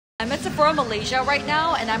I'm at Sephora Malaysia right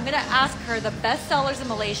now, and I'm gonna ask her the best sellers in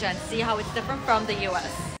Malaysia and see how it's different from the US.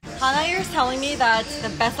 Hana here is telling me that the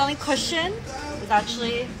best-selling cushion is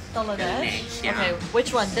actually the Laneige. Yeah. Okay,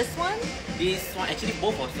 which one? This one? This one, actually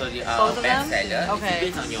both also the Both of best them? seller. Okay.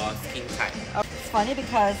 It's based on your skin type. It's funny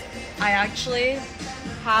because I actually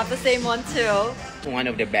have the same one too. One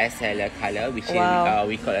of the best seller color, which Wow. is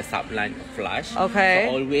we call a subline flush. Okay.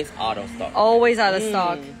 So always out of stock. Always out of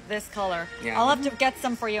stock. This color. Yeah. I'll have to get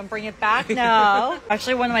some for you and bring it back now.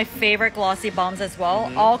 Actually, one of my favorite glossy balms as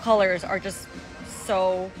well. All colors are just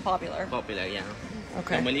so popular. Popular, yeah.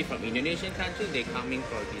 Okay. Normally from Indonesian country, they coming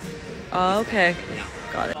for this. Oh, okay. Yeah.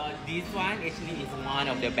 Got it. This one actually is one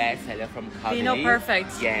of the best seller from Calgary. Fino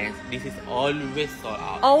Perfect. Yes, this is always sold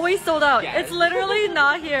out. Always sold out. Yes. It's literally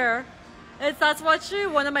not here. That's actually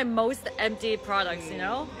one of my most empty products, you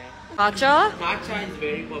know? Yeah. Matcha? Matcha is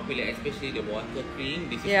very popular, especially the water cream.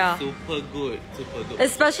 This is Yeah. super good, super good.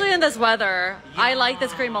 Especially in this weather. I like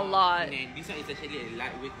this cream a lot. And this one is actually a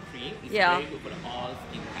lightweight cream. It's Yeah. very good for all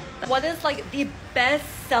skin types. What is like the best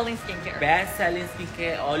selling skincare? Best selling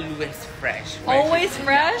skincare, always fresh. Always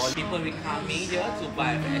fresh? Yeah, all people will come in here to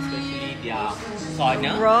buy, especially their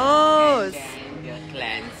toner. Rose. And then their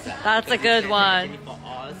cleanser. That's a Because good this cleanser one. is actually for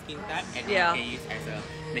all skin type, and Yeah. you can use as a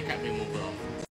makeup remover.